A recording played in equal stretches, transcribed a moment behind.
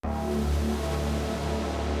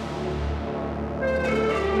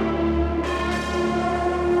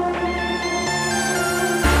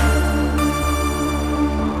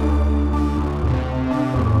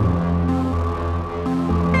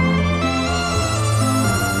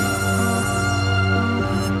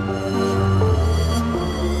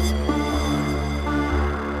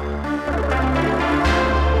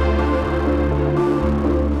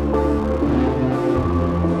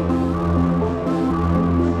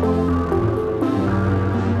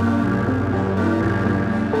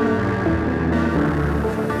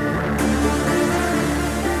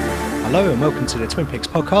Hello and welcome to the Twin Peaks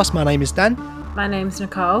podcast. My name is Dan. My name's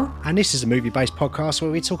Nicole. And this is a movie-based podcast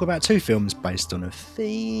where we talk about two films based on a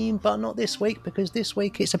theme, but not this week, because this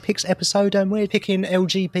week it's a Picks episode and we're picking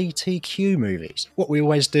LGBTQ movies. What we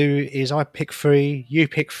always do is I pick three, you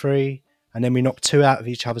pick three, and then we knock two out of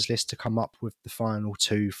each other's list to come up with the final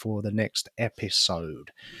two for the next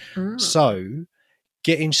episode. So,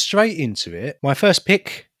 getting straight into it, my first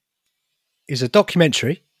pick is a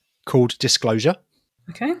documentary called Disclosure.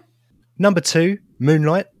 Okay. Number 2,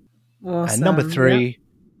 Moonlight. Awesome. And number 3,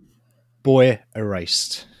 Boy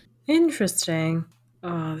Erased. Interesting.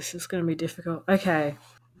 Oh, this is going to be difficult. Okay.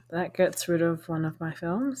 That gets rid of one of my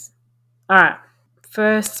films. All right.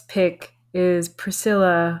 First pick is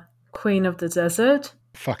Priscilla, Queen of the Desert.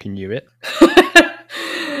 Fucking knew it.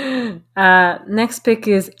 Next pick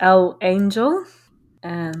is El Angel.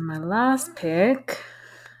 And my last pick,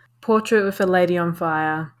 Portrait with a Lady on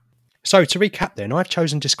Fire. So to recap then, I've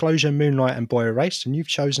chosen Disclosure, Moonlight and Boy Erased, and you've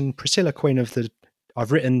chosen Priscilla, Queen of the...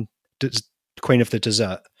 I've written Queen of the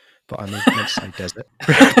Desert, but I meant to say Desert.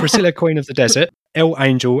 Priscilla, Queen of the Desert, El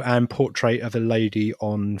Angel and Portrait of a Lady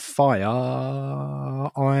on Fire.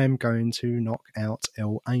 I'm going to knock out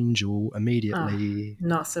El Angel immediately. Oh,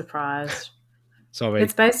 not surprised. Sorry.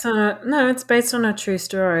 It's based on a true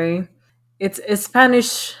story. It's a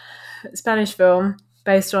Spanish film.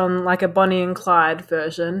 Based on like a Bonnie and Clyde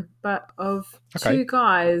version, but of two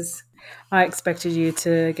guys. I expected you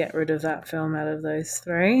to get rid of that film out of those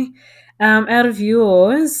three. Out of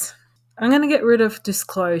yours, I'm going to get rid of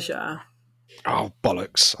Disclosure. Oh,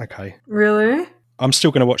 bollocks. Okay. Really? I'm still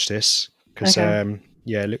going to watch this because,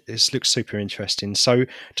 this looks super interesting. So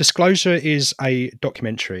Disclosure is a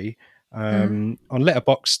documentary. On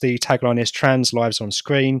Letterboxd, the tagline is Trans Lives on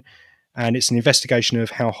Screen. And it's an investigation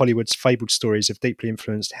of how Hollywood's fabled stories have deeply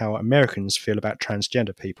influenced how Americans feel about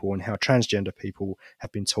transgender people and how transgender people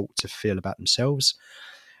have been taught to feel about themselves.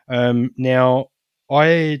 Now,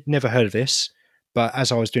 I never heard of this, but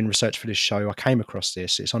as I was doing research for this show, I came across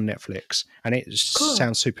this. It's on Netflix, and it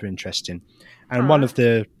sounds super interesting. And one of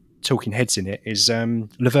the talking heads in it is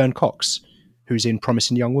Laverne Cox, who's in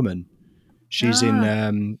Promising Young Woman. She's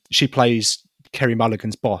in. She plays Kerry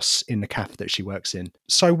Mulligan's boss in the cafe that she works in.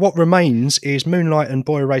 So what remains is Moonlight and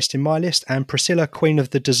Boy Erased in my list, and Priscilla, Queen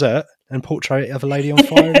of the Desert and Portrait of a Lady on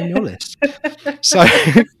Fire in your list. So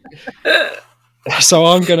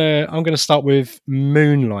I'm gonna start with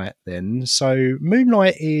Moonlight then. So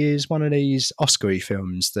Moonlight is one of these Oscar-y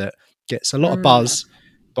films that gets a lot of buzz,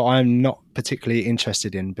 but I'm not particularly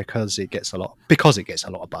interested in because it gets a lot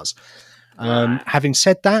of buzz. Having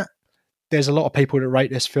said that, there's a lot of people that rate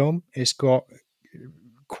this film. It's got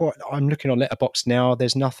I'm looking on Letterboxd now.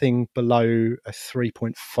 There's nothing below a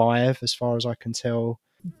 3.5 as far as I can tell.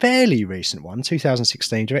 Fairly recent one,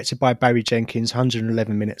 2016, directed by Barry Jenkins,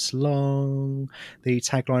 111 minutes long. The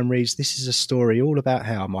tagline reads, "This is a story all about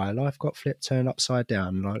how my life got turned upside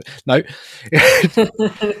down." No,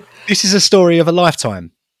 this is a story of a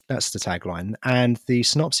lifetime. That's the tagline. And the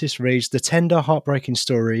synopsis reads, "The tender, heartbreaking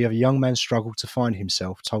story of a young man's struggle to find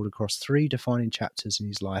himself, told across 3 defining chapters in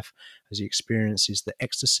his life as he experiences the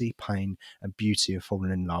ecstasy, pain, and beauty of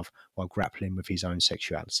falling in love while grappling with his own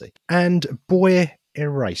sexuality." And Boy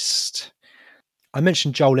Erased. I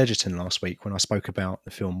mentioned Joel Edgerton last week when I spoke about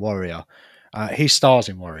the film Warrior. He stars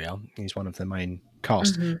in Warrior. He's one of the main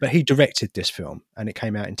cast. But he directed this film, and it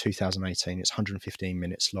came out in 2018. It's 115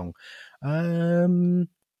 minutes long.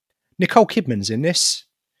 Nicole Kidman's in this,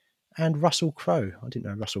 and Russell Crowe. I didn't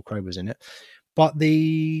know Russell Crowe was in it. But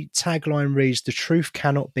the tagline reads, "The truth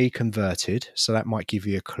cannot be converted." So that might give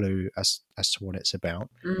you a clue as to what it's about.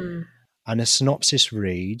 And the synopsis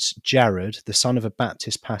reads, Jared, the son of a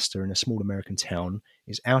Baptist pastor in a small American town,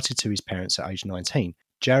 is outed to his parents at age 19.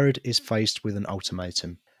 Jared is faced with an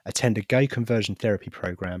ultimatum: attend a gay conversion therapy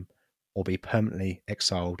program or be permanently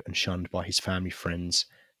exiled and shunned by his family, friends,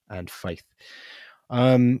 and faith.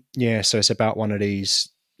 So it's about one of these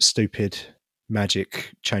stupid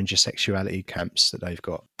magic change your sexuality camps that they've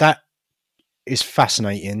got. That is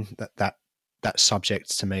fascinating, that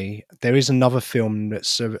subject to me. There is another film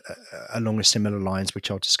that's along a similar lines,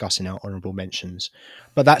 which I'll discuss in our honourable mentions.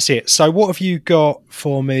 But that's it. So what have you got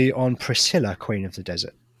for me on Priscilla, Queen of the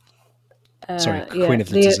Desert? Sorry, Queen of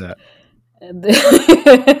the Desert.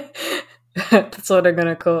 That's what I'm going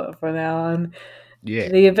to call it from now on. Yeah.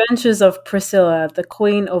 The Adventures of Priscilla, the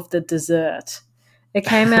Queen of the Desert. It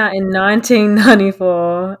came out in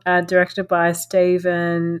 1994, directed by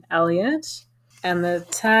Stephen Elliott. And the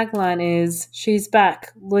tagline is, "She's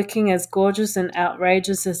back, looking as gorgeous and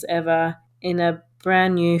outrageous as ever in a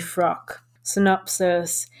brand new frock."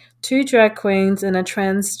 Synopsis: 2 drag queens and a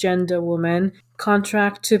transgender woman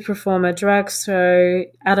contract to perform a drag show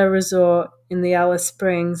at a resort in the Alice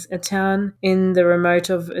Springs, a town in the remote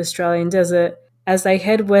of Australian desert. As they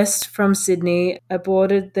head west from Sydney,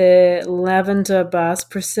 aboard their lavender bus,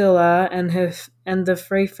 Priscilla and the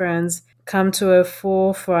three friends come to a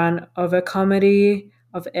forefront of a comedy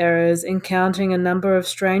of errors, encountering a number of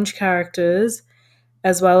strange characters,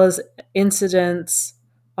 as well as incidents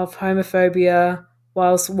of homophobia,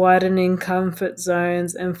 whilst widening comfort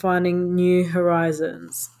zones and finding new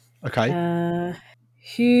horizons. Okay.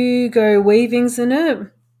 Hugo Weaving's in it.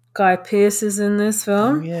 Guy Pearce is in this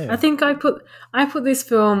film. Oh, yeah. I think I put this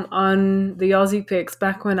film on the Aussie Picks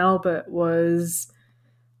back when Albert was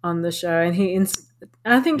on the show, and he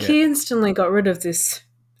instantly got rid of this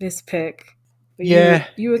pick. But you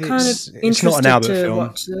were kind of interested not an Albert to film.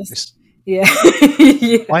 watch this. Yeah.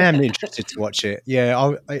 Yeah. I am interested to watch it.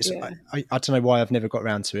 Yeah, I don't know why I've never got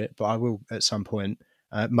around to it, but I will at some point.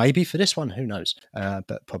 Maybe for this one, who knows?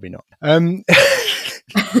 But probably not. And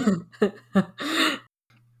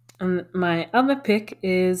my other pick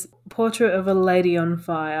is Portrait of a Lady on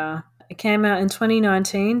Fire. It came out in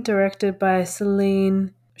 2019, directed by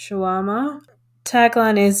Celine Sciamma.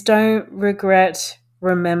 Tagline is "Don't regret,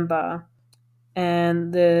 remember."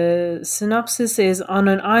 And the synopsis is, on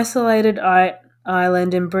an isolated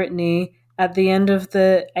island in Brittany at the end of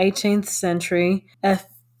the 18th century, a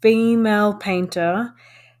female painter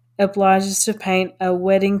obliges to paint a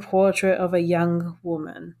wedding portrait of a young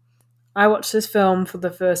woman. I watched this film for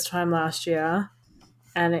the first time last year,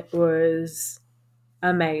 and it was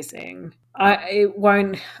amazing. I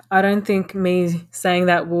don't think me saying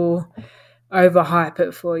that will overhype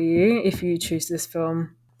it for you if you choose this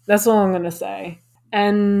film. That's all I'm going to say.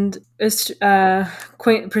 And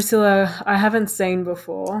Queen Priscilla, I haven't seen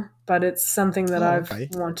before, but it's something that I've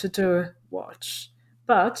wanted to watch.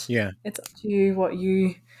 But it's up to you what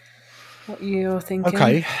you're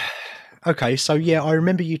thinking. Okay. So I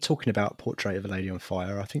remember you talking about Portrait of a Lady on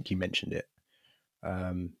Fire. I think you mentioned it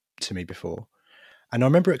to me before, and I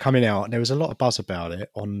remember it coming out. There was a lot of buzz about it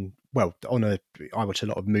I watch a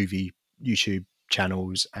lot of movie YouTube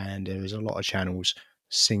channels, and there was a lot of channels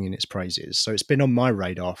singing its praises. So it's been on my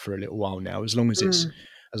radar for a little while now, as long as it's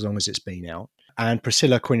been out. And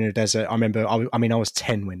Priscilla, Queen of the Desert, I remember. I was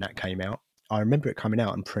 10 when that came out. I remember it coming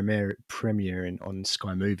out and premiering on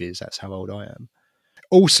Sky Movies. That's how old I am.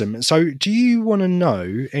 Awesome. So, do you want to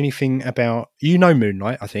know anything about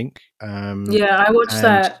Moonlight? I think. I watched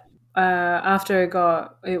that after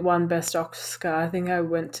it won Best Oscar. I think I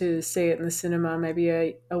went to see it in the cinema maybe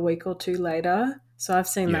a week or two later. So I've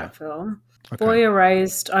seen that film. Okay. Boy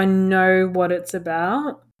Erased, I know what it's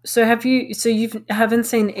about. So you haven't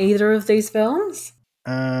seen either of these films?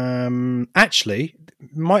 Actually,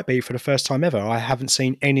 might be for the first time ever. I haven't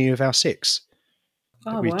seen any of our 6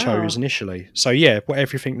 that we chose initially. So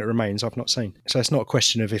everything that remains I've not seen. So it's not a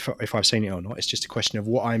question of if I've seen it or not. It's just a question of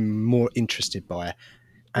what I'm more interested by.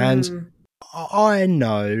 And I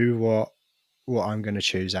know what I'm going to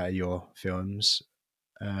choose out of your films.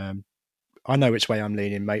 I know which way I'm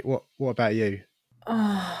leaning, mate. What about you?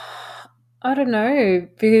 I don't know,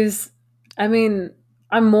 because I'm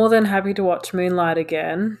more than happy to watch Moonlight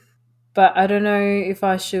again, but I don't know if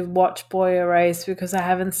I should watch Boy Erased because I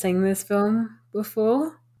haven't seen this film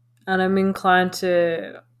before, and I'm inclined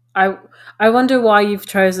to. I wonder why you've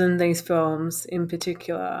chosen these films in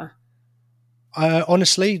particular.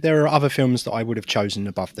 Honestly, there are other films that I would have chosen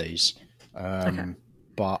above these,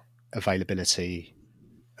 but availability,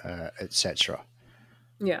 etc.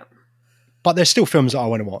 Yeah. But there's still films that I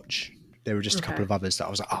want to watch. There were just a couple of others that I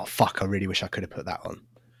was like, oh, fuck, I really wish I could have put that on.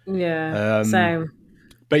 Yeah, same.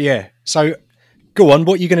 But so go on,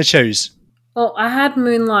 what are you going to choose? Well, I had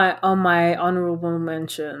Moonlight on my honourable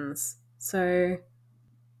mentions. So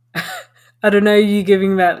I don't know, you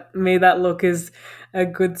giving me that look is a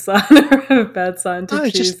good sign or a bad sign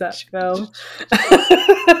to choose that film.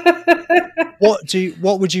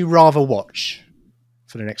 What would you rather watch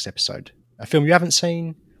for the next episode? A film you haven't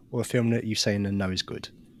seen, or a film that you've seen and know is good?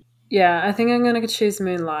 Yeah, I think I'm gonna choose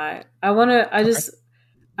Moonlight. I wonder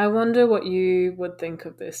what you would think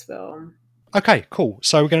of this film. Okay, cool.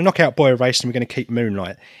 So we're going to knock out Boy Erased and we're going to keep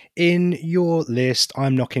Moonlight. In your list,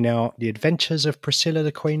 I'm knocking out The Adventures of Priscilla,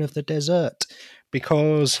 the Queen of the Desert,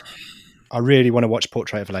 because I really want to watch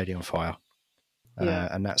Portrait of a Lady on Fire. Yeah.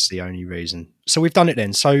 And that's the only reason. So we've done it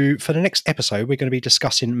then. So for the next episode, we're going to be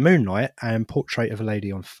discussing Moonlight and Portrait of a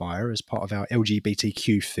Lady on Fire as part of our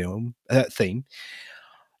LGBTQ theme.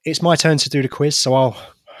 It's my turn to do the quiz, so I'll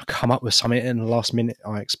come up with something in the last minute,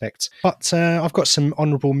 I expect. But I've got some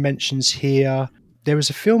honourable mentions here. There was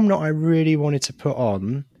a film that I really wanted to put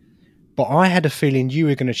on, but I had a feeling you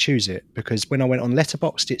were going to choose it because when I went on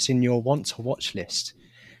Letterboxd, it's in your want to watch list.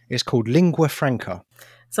 It's called Lingua Franca.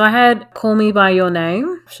 So I had Call Me By Your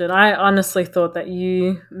Name. I honestly thought that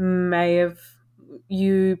you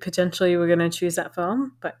potentially were going to choose that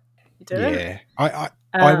film, but you didn't. Yeah,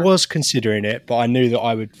 I was considering it, but I knew that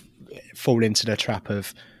I would fall into the trap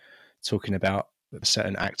of talking about a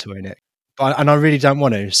certain actor in it. And I really don't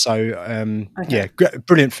want to. So, yeah,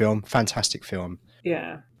 brilliant film, fantastic film.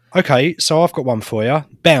 Yeah. Okay, so I've got one for you.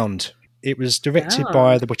 Bound. It was directed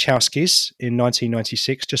by the Wachowskis in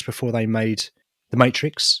 1996, just before they made The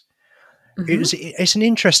Matrix. Mm-hmm. It's an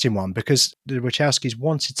interesting one because the Wachowskis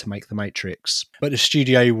wanted to make The Matrix, but the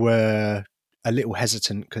studio were a little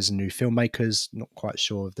hesitant because of new filmmakers, not quite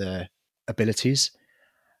sure of their abilities.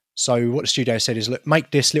 So what the studio said is, look,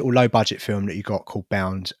 make this little low-budget film that you got called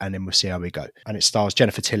Bound, and then we'll see how we go. And it stars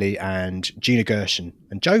Jennifer Tilly and Gina Gershon,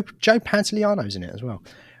 and Joe Pantoliano's in it as well.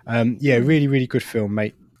 Yeah, really, really good film,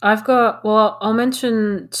 mate. I'll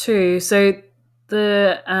mention two. So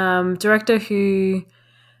the director who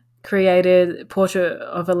created Portrait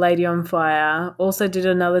of a Lady on Fire also did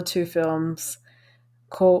another two films.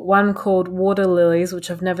 One called Water Lilies,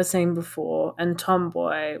 which I've never seen before, and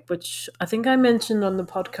Tomboy, which I think I mentioned on the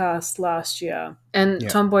podcast last year. And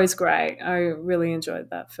Tomboy's great. I really enjoyed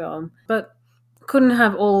that film, but couldn't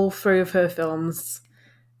have all three of her films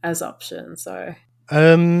as options. So,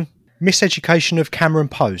 Miseducation of Cameron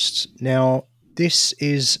Post. Now, this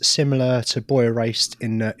is similar to Boy Erased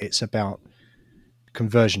in that it's about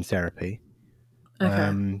conversion therapy.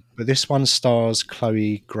 Okay. But this one stars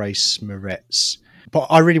Chloe Grace Moretz. But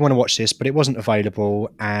I really want to watch this, but it wasn't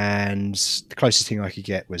available, and the closest thing I could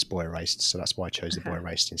get was Boy Erased, so that's why I chose the Boy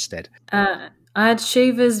Erased instead. I had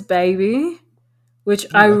Shiva's Baby, which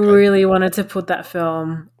I really wanted to put that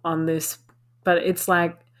film on this, but it's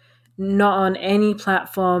like not on any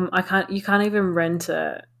platform. You can't even rent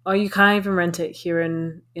it, or you can't even rent it here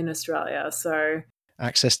in Australia. So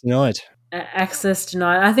access denied. Access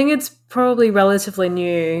denied. I think it's probably relatively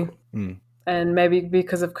new. And maybe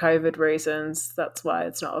because of COVID reasons, that's why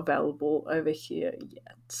it's not available over here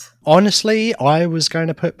yet. Honestly, I was going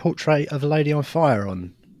to put Portrait of a Lady on Fire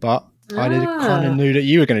on, but I kind of knew that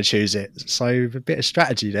you were going to choose it. So a bit of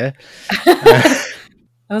strategy there. That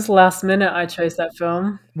was last minute I chose that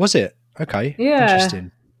film. Was it? Okay. Yeah.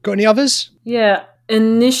 Interesting. Got any others? Yeah.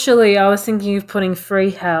 Initially, I was thinking of putting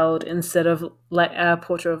Freeheld instead of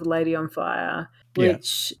Portrait of a Lady on Fire,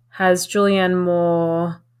 which has Julianne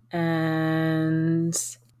Moore and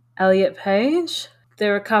Elliot Page.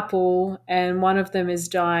 They're a couple, and one of them is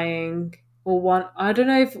dying, or I don't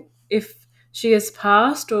know if she has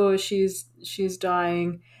passed or she's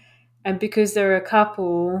dying, and because they're a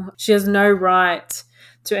couple, she has no right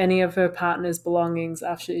to any of her partner's belongings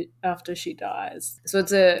after she dies. So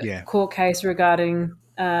it's a court case regarding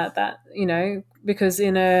that, because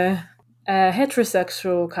in a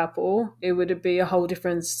heterosexual couple, it would be a whole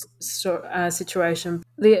different situation.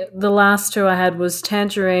 The last two I had was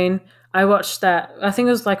Tangerine. I watched that. I think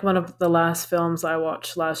it was like one of the last films I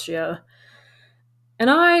watched last year. And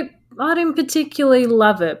I didn't particularly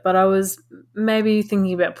love it, but I was maybe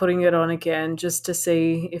thinking about putting it on again just to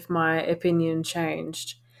see if my opinion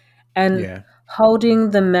changed. And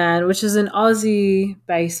Holding the Man, which is an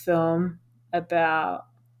Aussie-based film about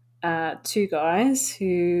two guys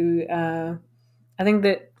who I think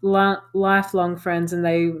that lifelong friends, and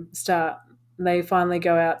they finally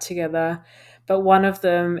go out together, but one of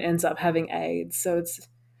them ends up having AIDS. So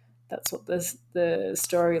that's what the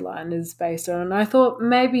storyline is based on. And I thought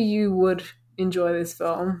maybe you would enjoy this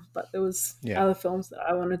film, but there was other films that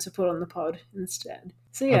I wanted to put on the pod instead.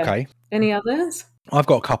 So any others? I've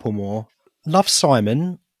got a couple more. Love,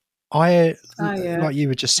 Simon. Like you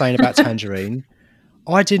were just saying about Tangerine.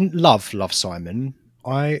 I didn't love Simon.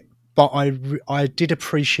 But I did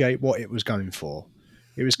appreciate what it was going for.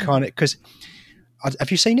 It was kind of because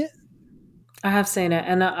have you seen it? I have seen it,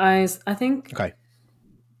 and I think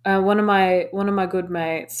one of my good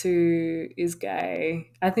mates who is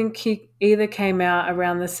gay, I think he either came out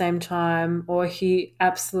around the same time or he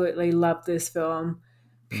absolutely loved this film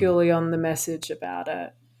purely on the message about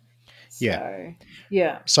it. So,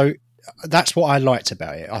 yeah. So that's what I liked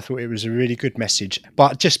about it. I thought it was a really good message,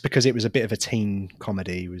 but just because it was a bit of a teen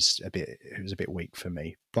comedy it was a bit weak for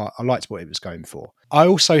me. But I liked what it was going for. I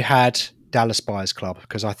also had Dallas Buyers Club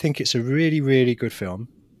because I think it's a really, really good film,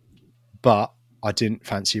 but I didn't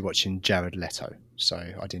fancy watching Jared Leto, so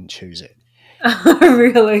I didn't choose it.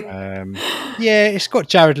 Really? Yeah, it's got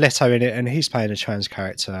Jared Leto in it, and he's playing a trans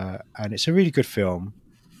character, and it's a really good film.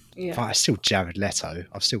 Yeah. But it's still Jared Leto.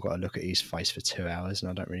 I've still got to look at his face for 2 hours,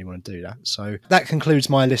 and I don't really want to do that. So that concludes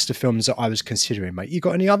my list of films that I was considering, mate. You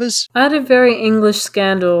got any others? I had a very English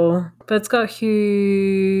Scandal, but it's got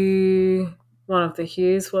Hugh. One of the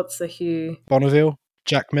Hughes. What's the Hugh? Bonneville,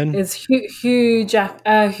 Jackman. It's Hugh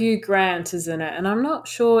Grant is in it, and I'm not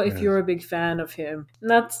sure if you're a big fan of him. And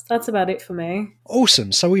that's about it for me.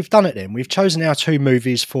 Awesome. So we've done it then. We've chosen our 2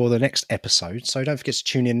 movies for the next episode. So don't forget to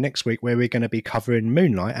tune in next week where we're going to be covering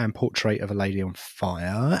Moonlight and Portrait of a Lady on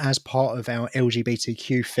Fire as part of our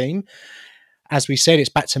LGBTQ theme. As we said, it's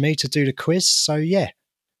back to me to do the quiz. So yeah.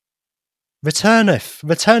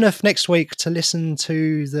 Returneth next week to listen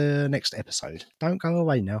to the next episode. Don't go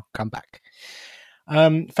away now. Come back.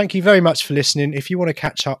 Thank you very much for listening. If you want to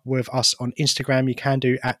catch up with us on Instagram, you can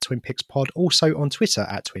do at TwinPixPod. Also on Twitter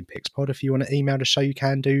at TwinPixPod. If you want to email the show, you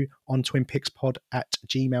can do on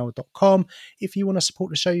twinpixpod@gmail.com. If you want to support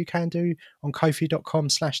the show, you can do on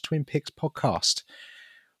kofi.com/TwinPixPodcast.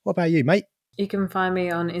 What about you, mate? You can find me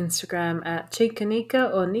on Instagram at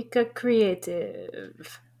Chikanika or Nika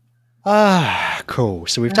Creative. Cool.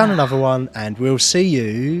 So we've done another one, and we'll see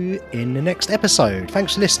you in the next episode.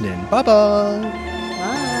 Thanks for listening. Bye-bye.